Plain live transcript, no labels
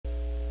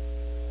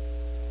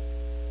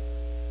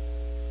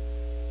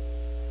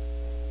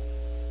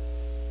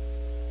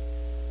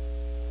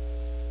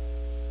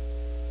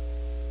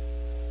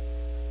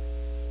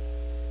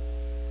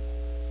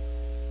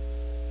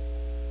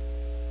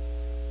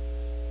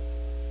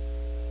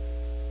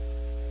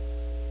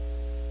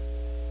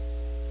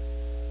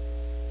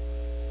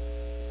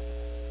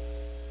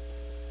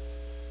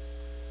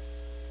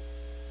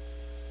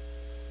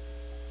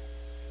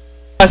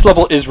Last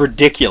level is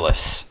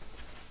ridiculous.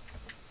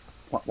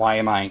 Why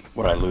am I...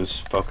 Would I lose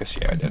focus?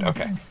 Yeah, I did.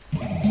 Okay.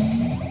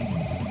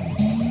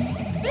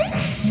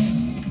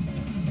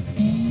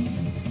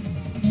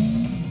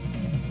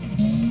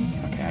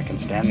 Okay, I can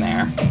stand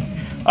there.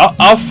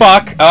 Oh,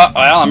 fuck! Oh,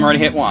 well, I'm already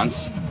hit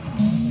once.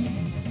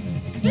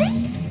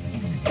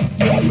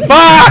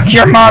 Fuck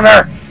your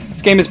mother!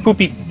 This game is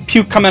poopy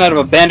puke coming out of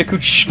a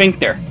Bandicoot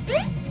sphincter.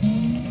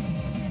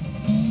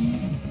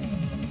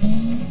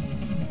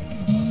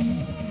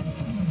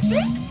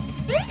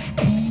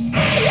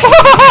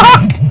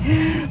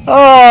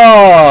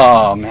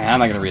 Oh, man, I'm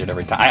not gonna read it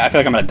every time. I feel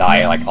like I'm gonna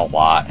die, like, a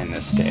lot in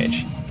this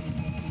stage.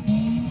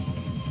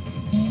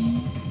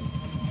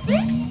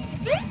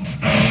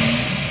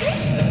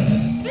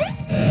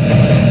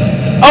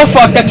 Oh,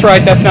 fuck, that's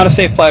right, that's not a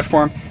safe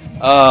platform.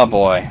 Oh,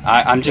 boy.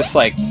 I'm just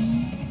like...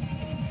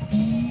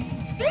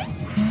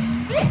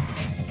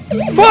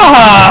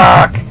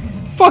 Fuck!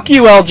 Fuck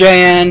you,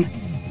 LJN.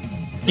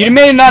 You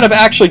may not have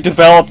actually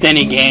developed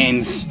any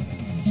games.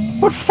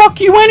 But fuck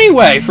you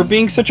anyway for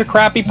being such a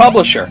crappy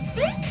publisher.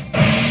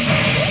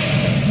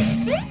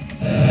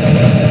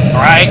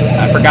 Alright,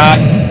 I forgot.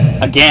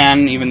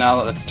 Again, even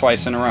though that's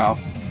twice in a row.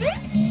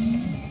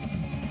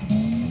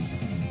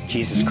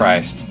 Jesus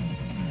Christ.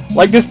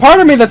 Like, there's part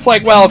of me that's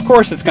like, well, of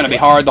course it's gonna be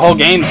hard. The whole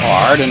game's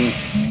hard, and...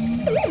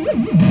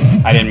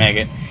 I didn't make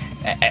it.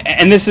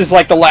 And this is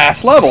like the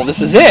last level. This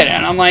is it.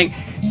 And I'm like...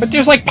 But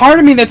there's like part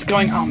of me that's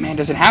going, oh man,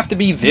 does it have to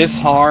be this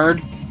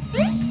hard?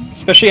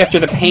 Especially after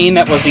the pain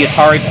that was the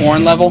Atari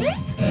porn level. I'd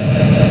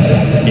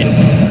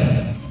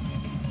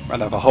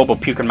rather have a hobo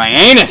puke in my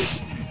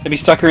anus than be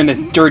stuck here in this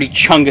dirty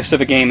chungus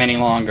of a game any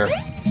longer.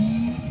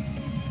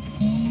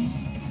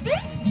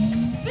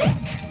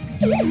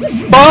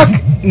 Fuck,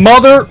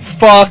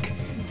 motherfuck,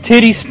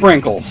 titty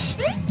sprinkles.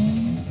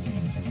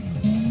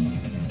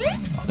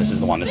 Oh, this is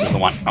the one, this is the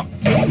one. Oh.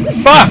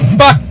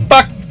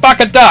 Fuck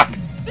a duck.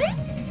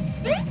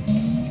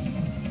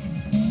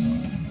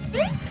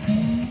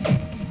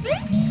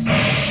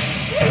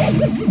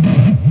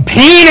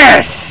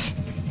 Penis!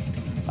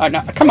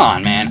 No, come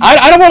on, man.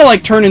 I don't want to,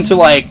 like, turn into,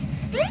 like,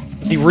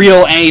 the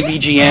real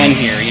AVGN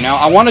here, you know?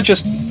 I want to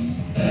just...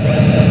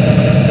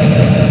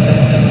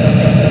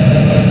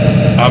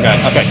 Okay,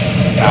 okay.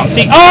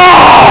 Bouncy.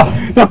 Oh!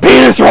 The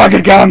penis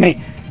rocket got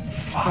me!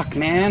 Fuck,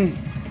 man.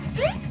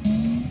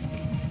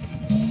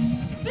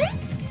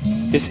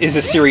 This is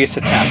a serious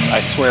attempt, I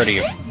swear to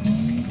you.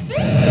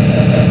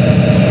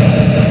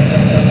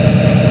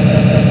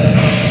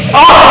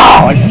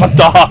 Oh! I slipped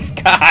off.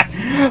 God.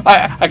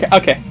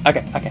 Okay.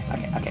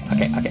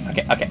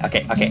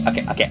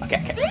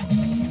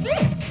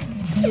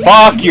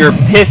 Fuck your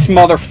piss,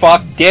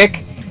 motherfuck,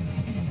 dick.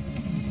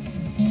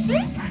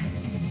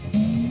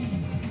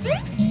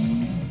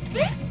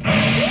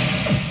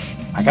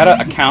 I gotta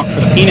account for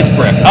the penis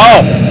brick.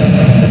 Oh!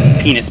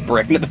 Penis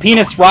brick. The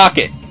penis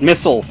rocket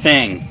missile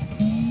thing.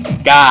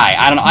 Guy.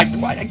 I don't know.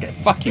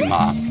 Fuck you,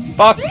 Mom.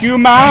 Fuck you,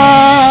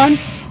 man.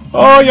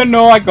 Oh, you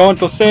know I'm going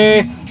to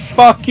say...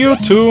 Fuck you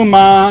too,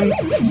 man.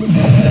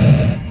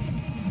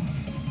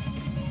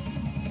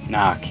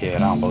 Nah, kid, I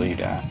don't believe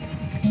that.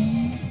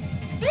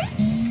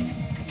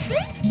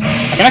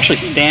 I can actually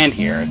stand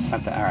here. It's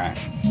not that. Alright.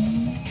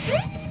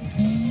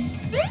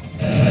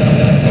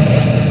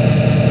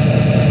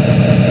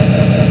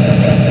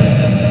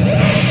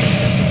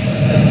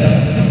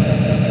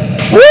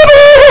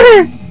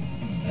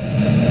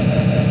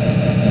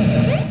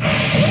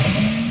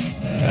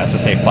 That's a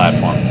safe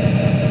platform.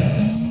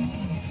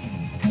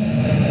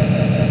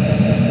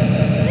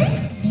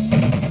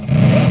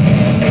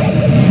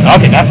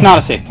 Okay, that's not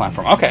a safe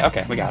platform. Okay,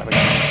 we got it,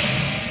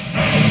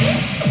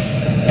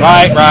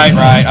 Right.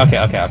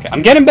 Okay.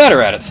 I'm getting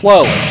better at it,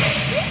 slowly.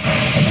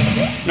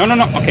 No.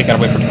 Okay, gotta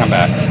wait for it to come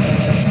back.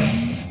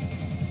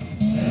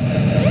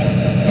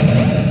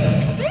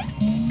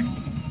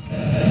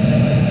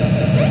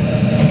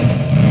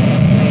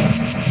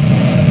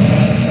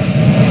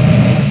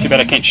 Too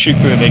bad I can't shoot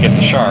through if they get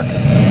the shark.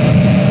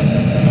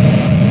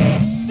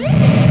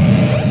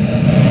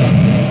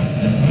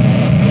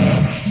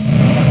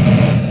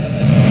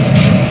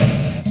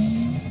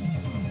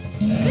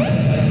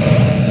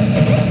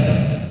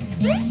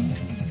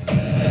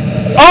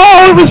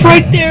 Oh, it was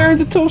right there!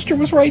 The toaster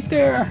was right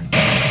there!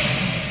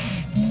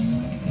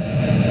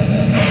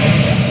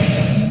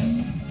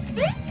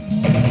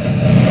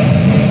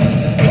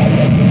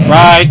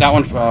 Right, that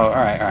one... Oh,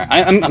 alright.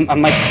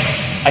 I'm like...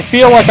 I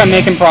feel like I'm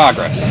making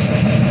progress.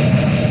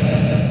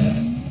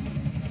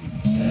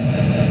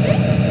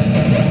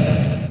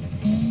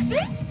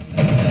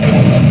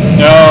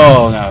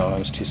 No, it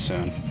was too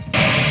soon.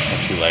 Or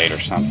too late or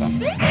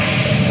something.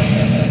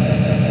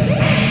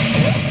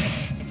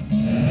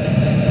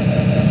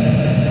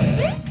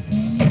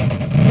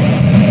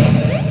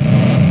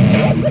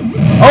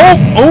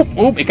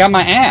 Oh, it got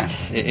my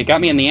ass. It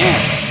got me in the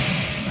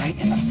ass. Right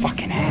in the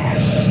fucking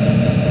ass.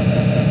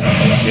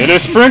 Get a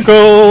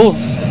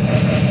sprinkles!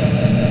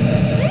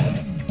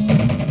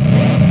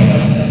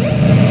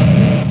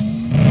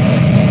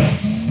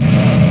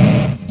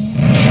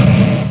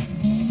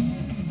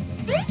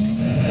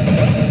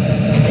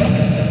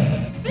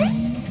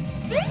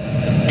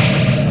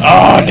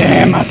 Oh,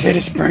 damn, my titty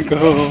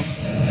sprinkles.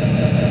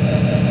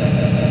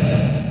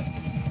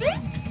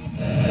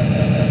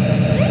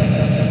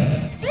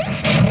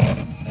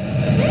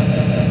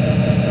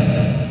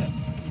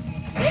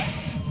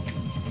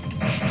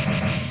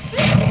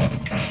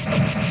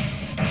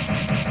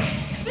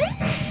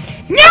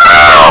 No!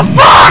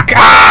 Fuck!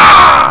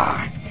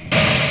 Ah!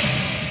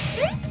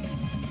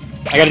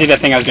 I gotta do that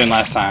thing I was doing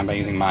last time by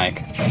using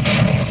Mike.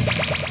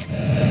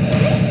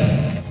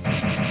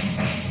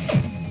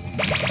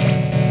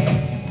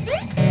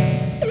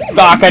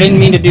 Fuck, I didn't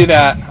mean to do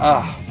that.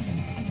 Oh,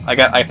 I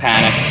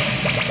panicked.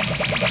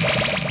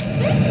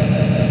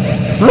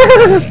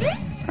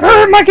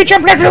 Mikey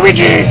jump like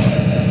Luigi!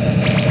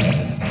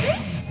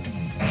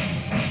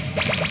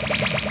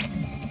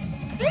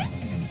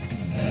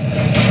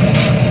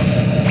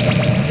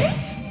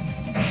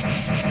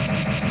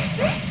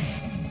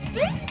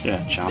 Yeah,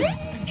 jump.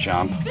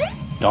 Jump.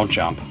 Don't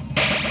jump.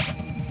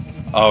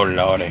 Oh,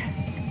 lordy.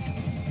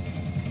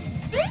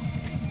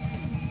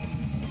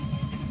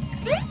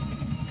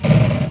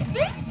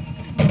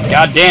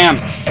 God damn!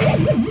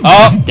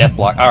 Oh, death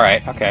block.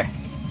 Alright, okay.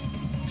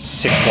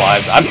 6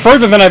 lives. I'm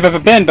further than I've ever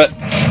been, but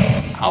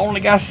I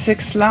only got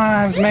 6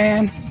 lives,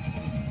 man.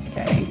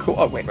 That ain't cool.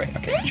 Oh, wait.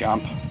 Okay,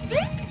 jump.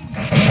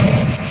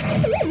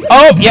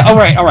 Oh, yeah,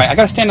 alright. I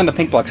gotta stand on the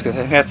pink blocks because I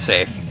think that's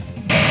safe.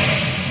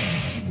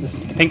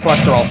 The pink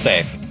blocks are all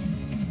safe.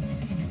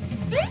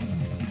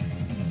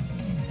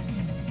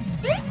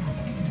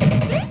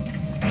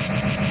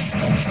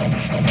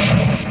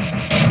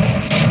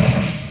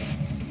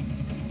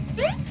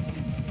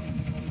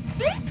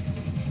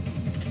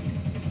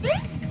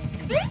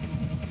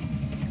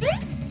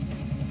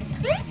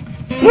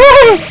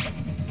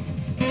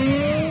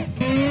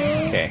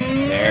 Okay,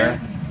 there.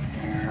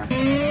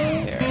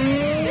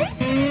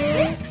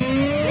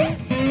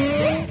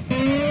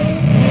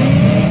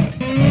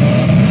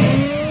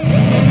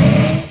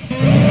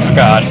 Oh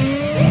god.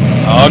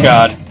 Oh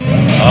god.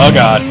 Oh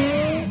god.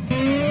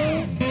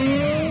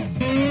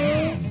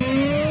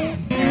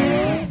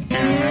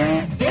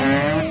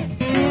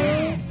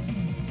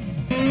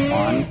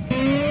 One.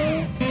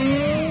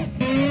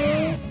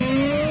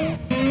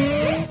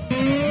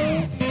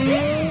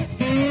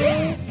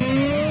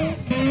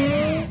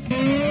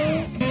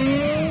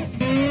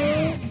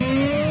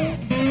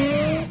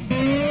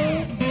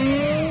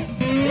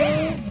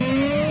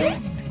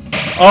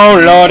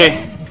 Oh lordy.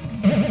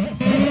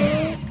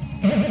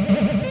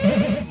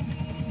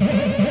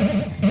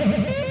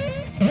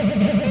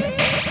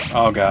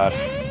 Oh god.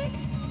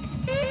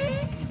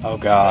 Oh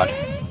god.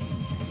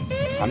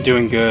 I'm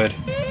doing good.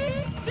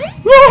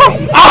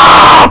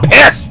 Ah,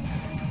 piss!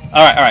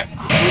 Alright.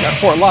 We got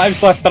 4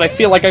 lives left, but I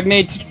feel like I've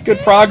made such good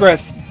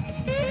progress.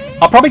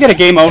 I'll probably get a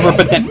game over,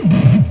 but then...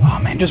 Oh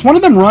man, does one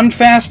of them run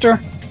faster?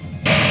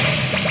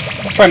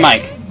 Let's try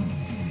Mike.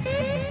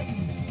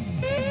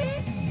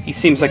 He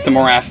seems like the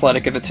more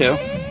athletic of the two.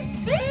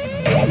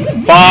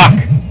 Fuck!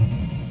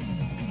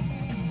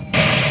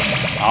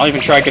 I'll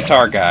even try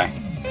Guitar Guy.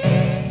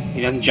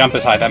 He doesn't jump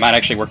as high. That might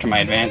actually work to my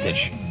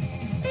advantage.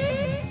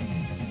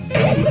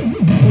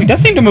 Ooh, he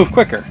does seem to move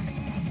quicker.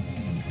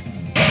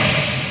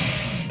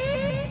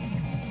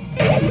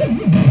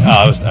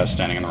 Oh, I was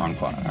standing in the wrong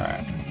spot.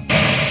 Alright.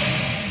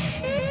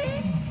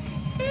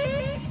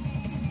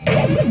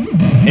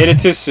 Hit it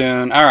too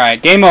soon.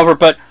 Alright, game over,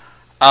 but...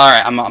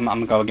 Alright, I'm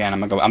gonna go again.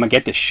 I'm gonna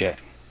get this shit.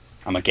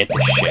 Bunch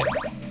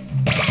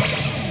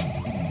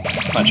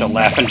of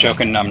laughing,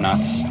 joking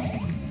numbnuts.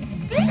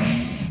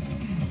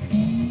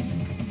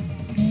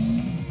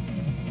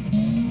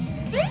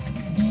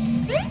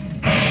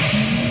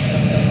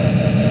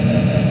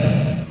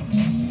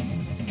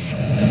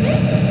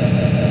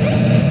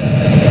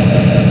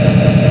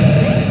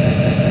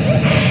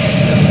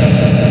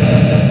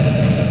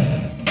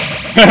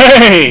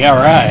 Hey,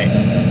 alright.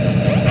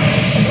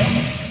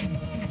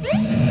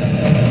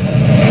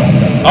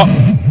 Oh!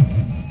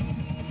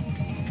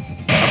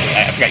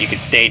 Okay, I forgot you could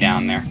stay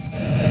down there.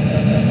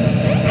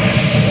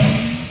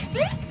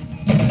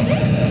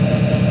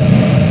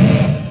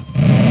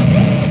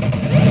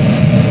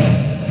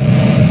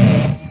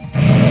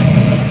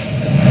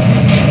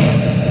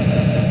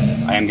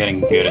 I am getting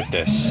good at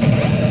this.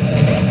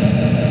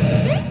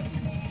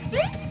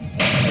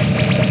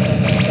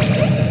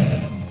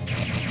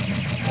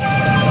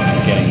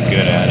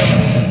 Good at it.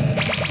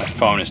 My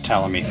phone is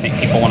telling me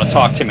people want to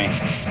talk to me,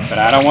 but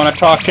I don't want to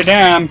talk to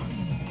them.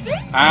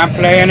 I'm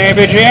playing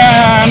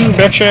ABGN,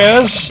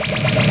 bitches.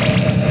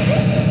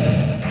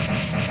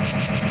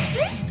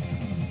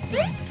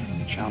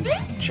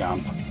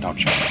 Jump, don't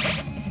jump.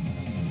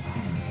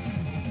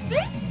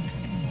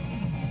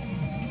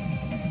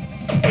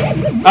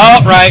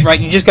 Oh, right.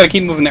 You just gotta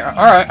keep moving there.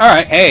 All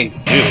right. Hey,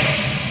 dude,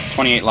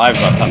 28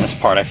 lives left on this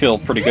part. I feel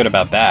pretty good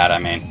about that. I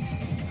mean,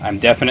 I'm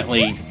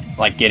definitely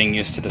like getting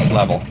used to this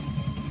level.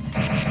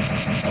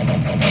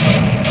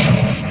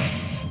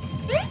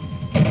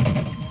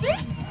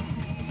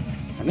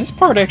 And this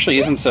part actually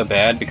isn't so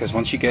bad because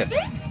once you get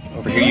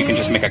over here you can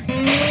just make a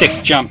sick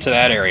jump to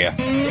that area.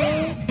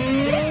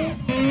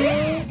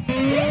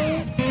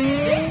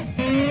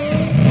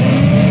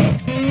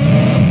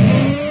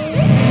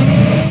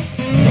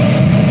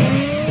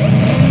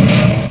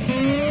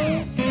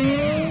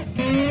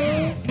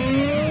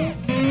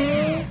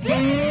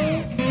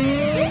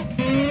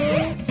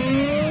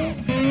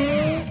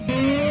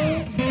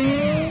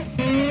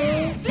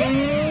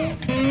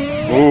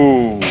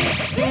 Ooh.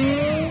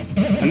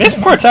 And this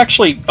part's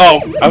actually... Oh,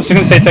 I was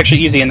going to say it's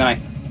actually easy, and then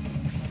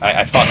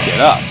I fucked it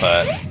up,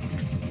 but...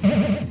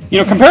 You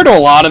know, compared to a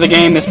lot of the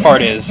game, this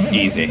part is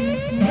easy.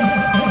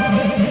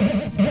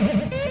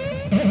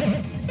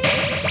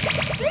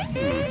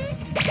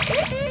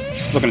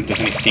 Just looking if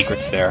there's any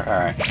secrets there.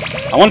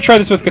 Alright. I want to try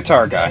this with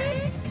Guitar Guy.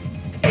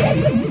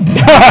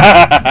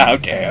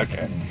 Okay.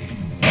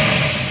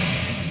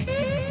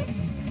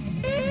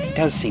 He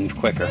does seem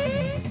quicker.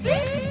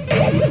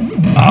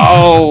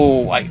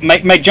 Oh!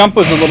 My jump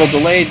was a little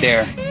delayed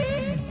there. I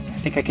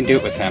think I can do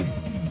it with him.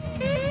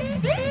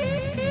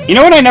 You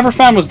know what I never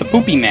found was the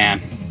Poopy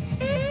Man.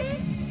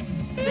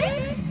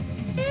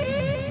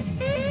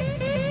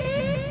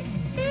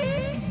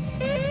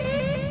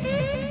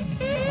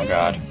 Oh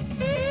god.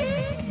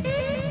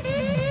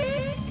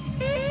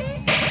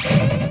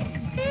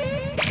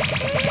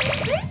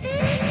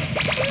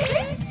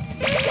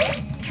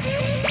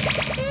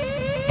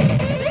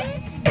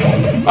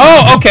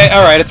 Oh, okay,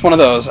 alright, it's one of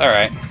those,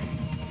 alright.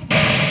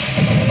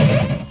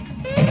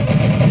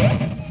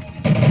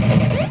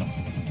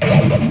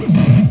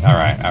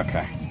 Alright,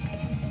 okay.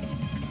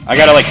 I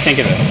gotta, like, think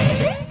of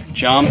this.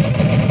 Jump,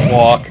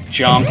 walk,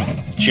 jump,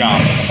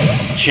 jump,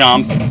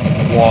 jump,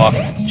 walk,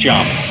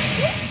 jump.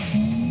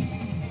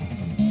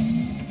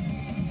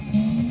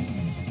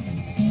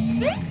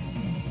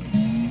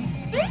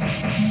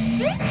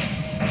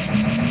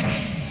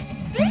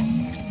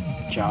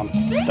 Jump,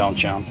 don't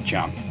jump,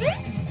 jump.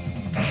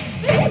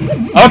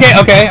 Okay.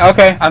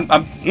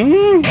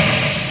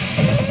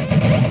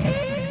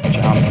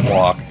 Jump,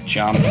 walk,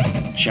 jump,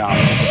 jump,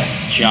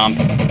 jump,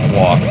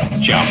 walk,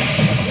 jump.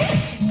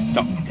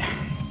 Don't.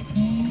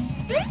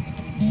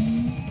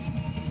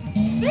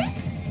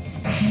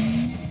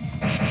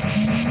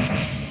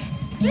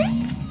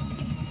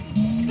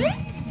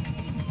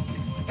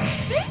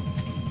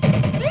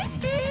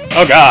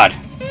 Oh god.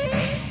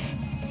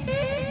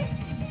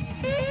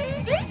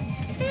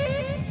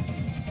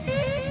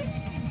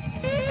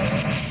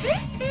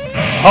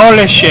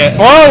 Holy shit.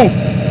 Whoa!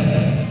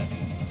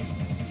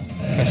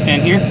 Can I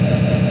stand here?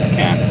 I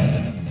can.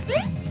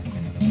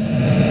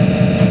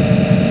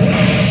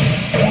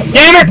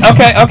 Damn it!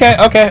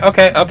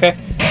 Okay.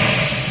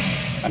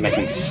 I'm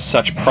making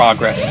such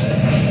progress.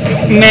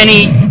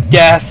 Many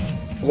death.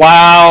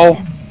 Wow.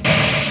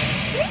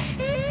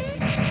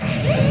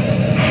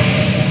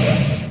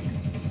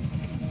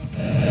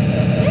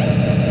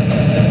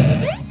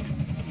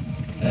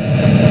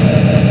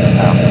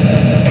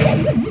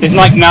 There's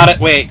like not a...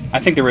 Wait, I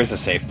think there is a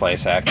safe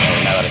place,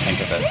 actually, now that I think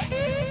of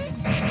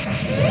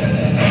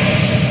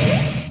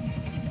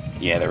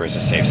it. Yeah, there is a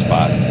safe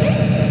spot.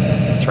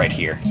 It's right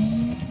here.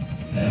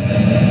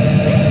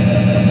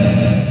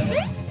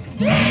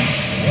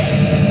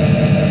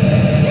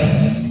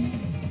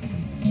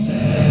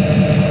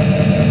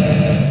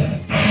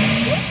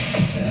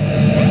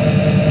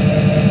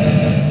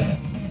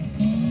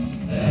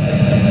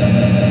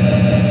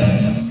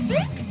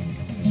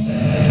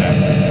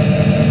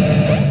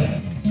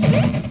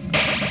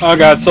 Oh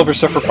god, Silver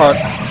Surfer Park.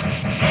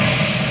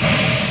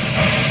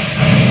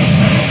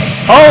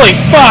 Holy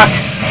fuck!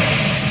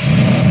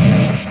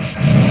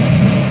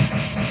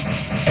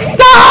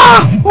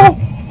 Ah! Oh,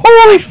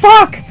 holy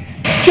fuck!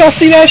 Did y'all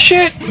see that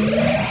shit?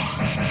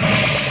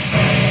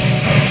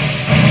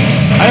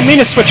 I didn't mean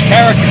to switch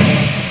characters.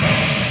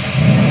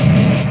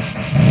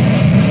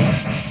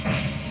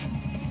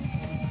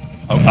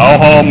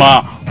 Oh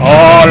my.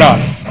 Oh lord.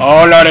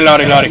 Oh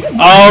lordy.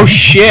 Oh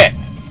shit.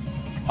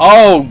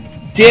 Oh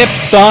dip,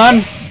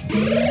 son.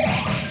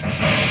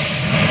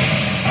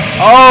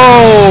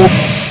 Oh,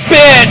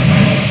 spit.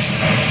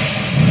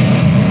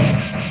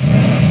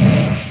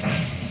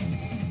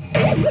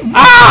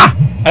 Ah!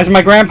 As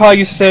my grandpa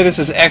used to say, this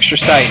is extra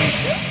exciting.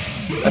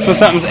 That's when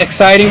something's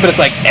exciting, but it's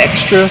like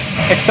extra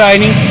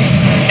exciting.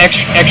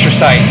 Extra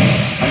exciting.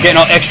 I'm getting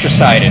all extra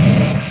excited.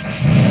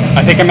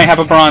 I think I may have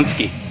a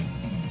Bronski.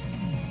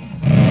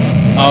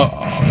 Oh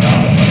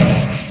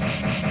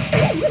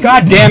god.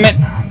 God damn it.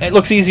 It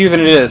looks easier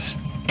than it is.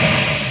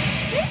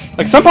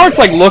 Like, some parts,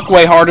 like, look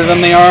way harder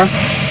than they are,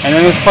 and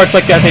then there's parts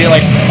like that you're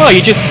like, oh,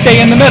 you just stay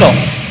in the middle.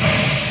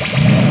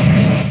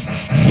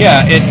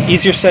 Yeah, it's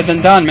easier said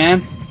than done,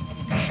 man.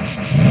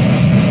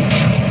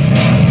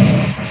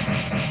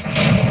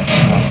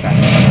 Okay.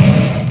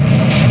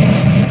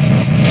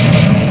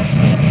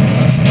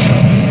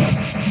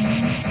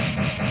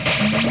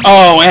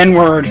 Oh,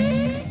 N-word.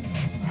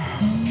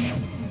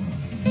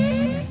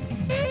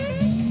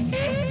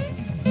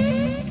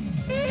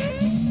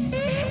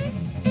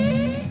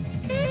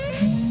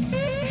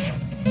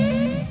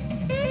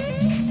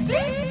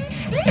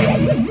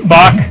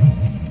 Fuck.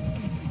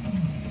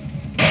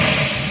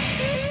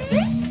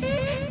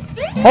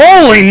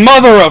 Holy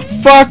mother of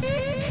fuck!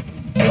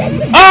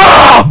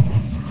 Oh!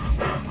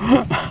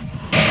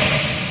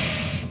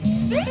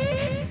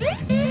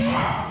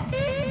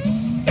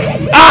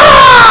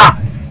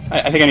 Ah!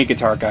 I think I need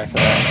Guitar Guy for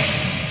that.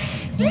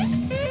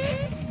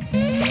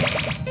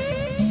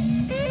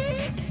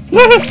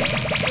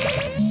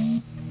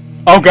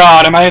 Oh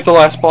god, am I at the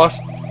last boss?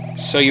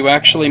 So you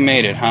actually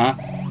made it, huh?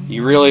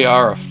 You really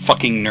are a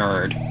fucking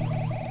nerd.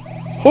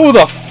 Who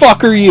the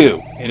fuck are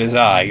you? It is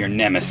I, your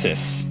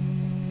nemesis.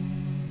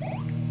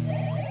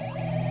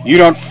 You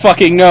don't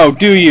fucking know,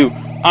 do you?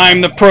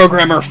 I'm the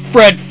programmer,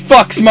 Fred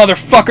Fucks,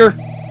 motherfucker!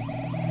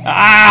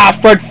 Ah,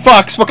 Fred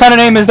Fucks! What kind of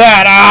name is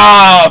that?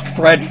 Ah,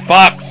 Fred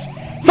Fucks!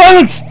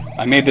 Silence!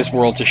 I made this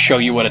world to show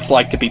you what it's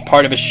like to be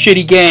part of a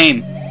shitty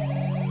game.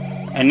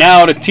 And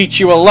now to teach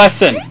you a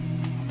lesson.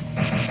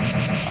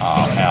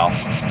 Oh, hell.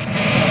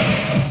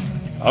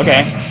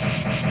 Okay.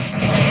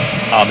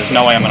 Oh, there's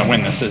no way I'm gonna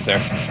win this, is there?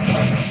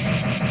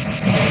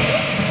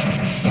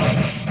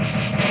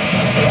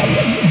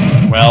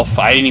 Well,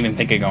 I didn't even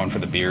think of going for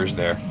the beers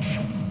there.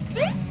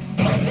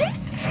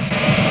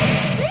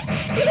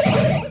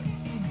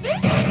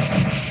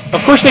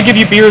 Of course they give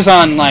you beers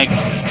on, like,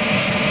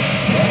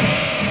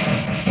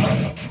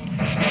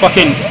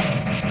 fucking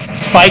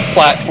spike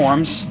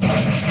platforms.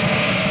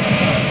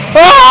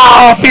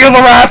 Oh, feel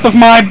the wrath of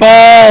my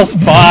balls!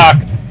 Fuck.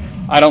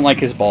 I don't like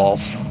his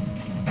balls.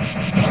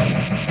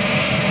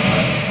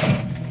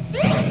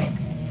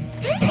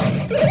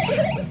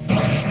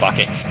 Fuck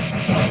it.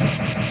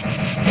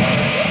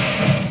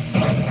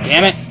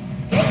 Damn it.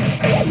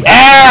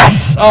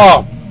 Ass!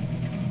 Oh.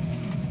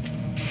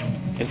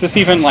 Is this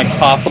even, like,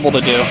 possible to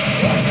do?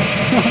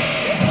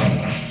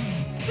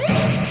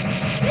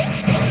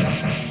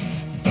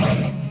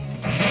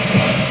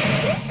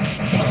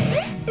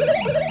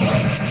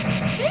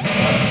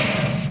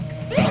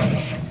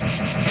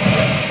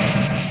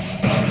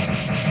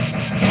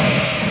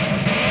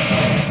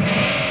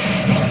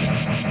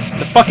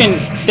 The fucking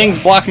things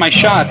block my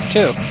shots,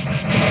 too.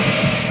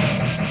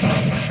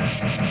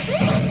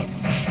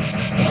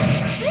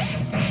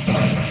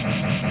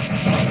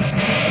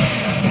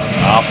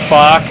 Oh,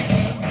 fuck.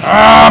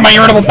 Ah, my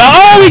irritable bowel.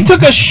 Oh, he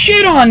took a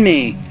shit on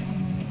me!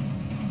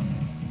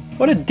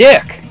 What a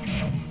dick.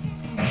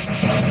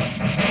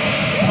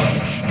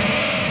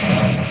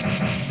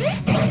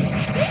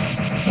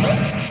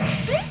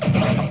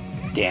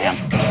 Damn.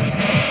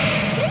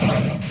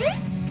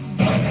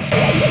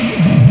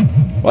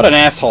 What an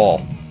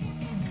asshole.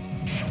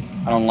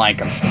 I don't like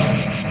him.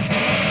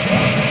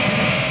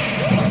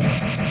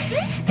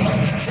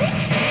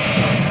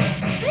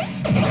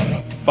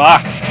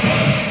 Fuck.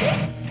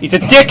 He's a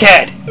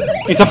dickhead!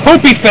 He's a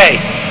poopy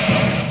face!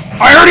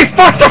 I already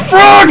fucked a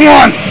frog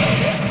once!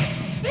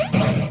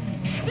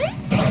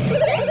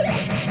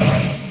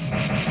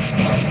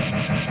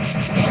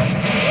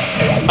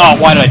 Oh,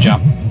 why did I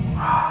jump?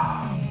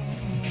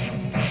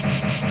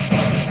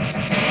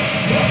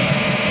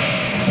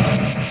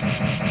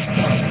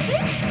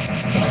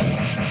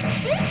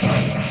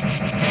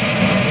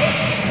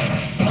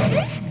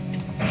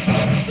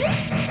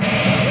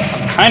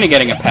 I'm kind of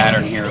getting a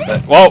pattern here,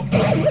 but... Whoa!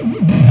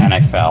 And I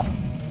fell.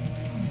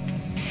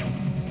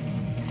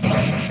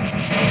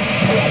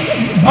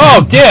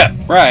 Oh, dip!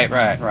 Right.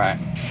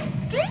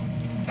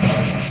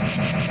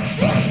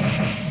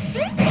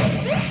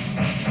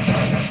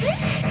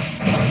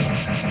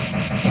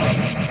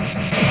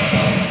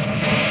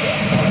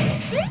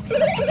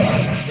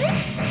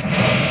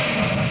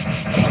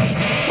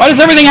 Why does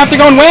everything have to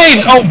go in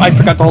waves? Oh, I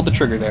forgot to hold the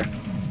trigger there.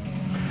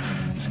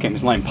 This game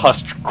is letting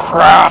pus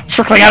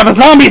trickling out of a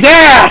zombie's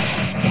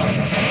ass!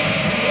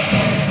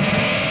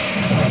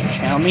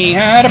 Tell me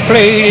how to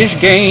play this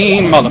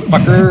game,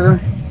 motherfucker.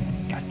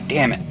 God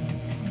damn it.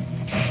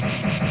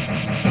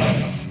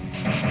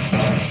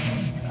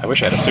 I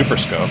wish I had a super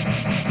scope.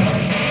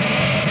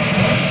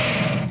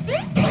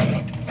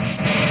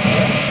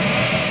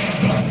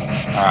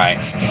 Alright.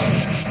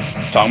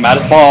 Talking about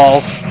his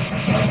balls.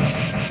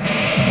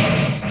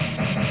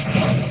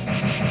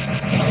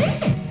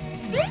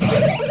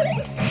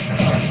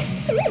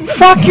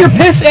 Fuck your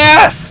piss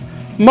ass,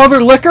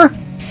 mother liquor!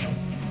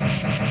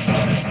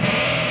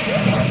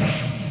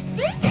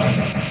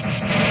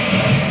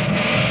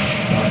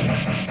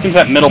 Seems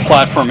that middle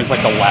platform is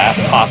like the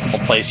last possible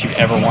place you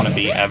ever want to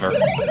be, ever.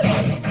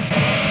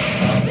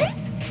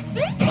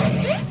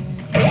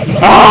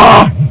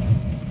 Ah!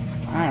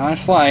 Alright,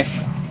 last life.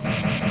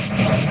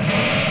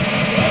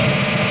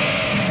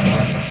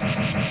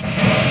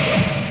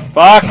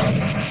 Fuck!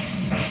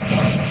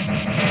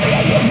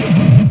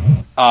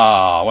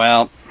 Oh,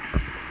 well,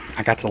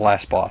 I got to the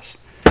last boss.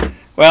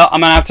 Well,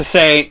 I'm gonna have to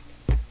say,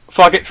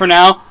 fuck it for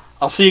now.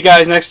 I'll see you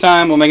guys next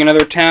time. We'll make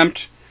another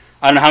attempt.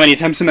 I don't know how many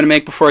attempts I'm gonna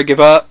make before I give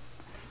up.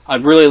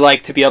 I'd really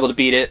like to be able to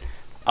beat it.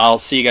 I'll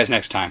see you guys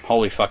next time.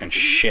 Holy fucking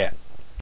shit.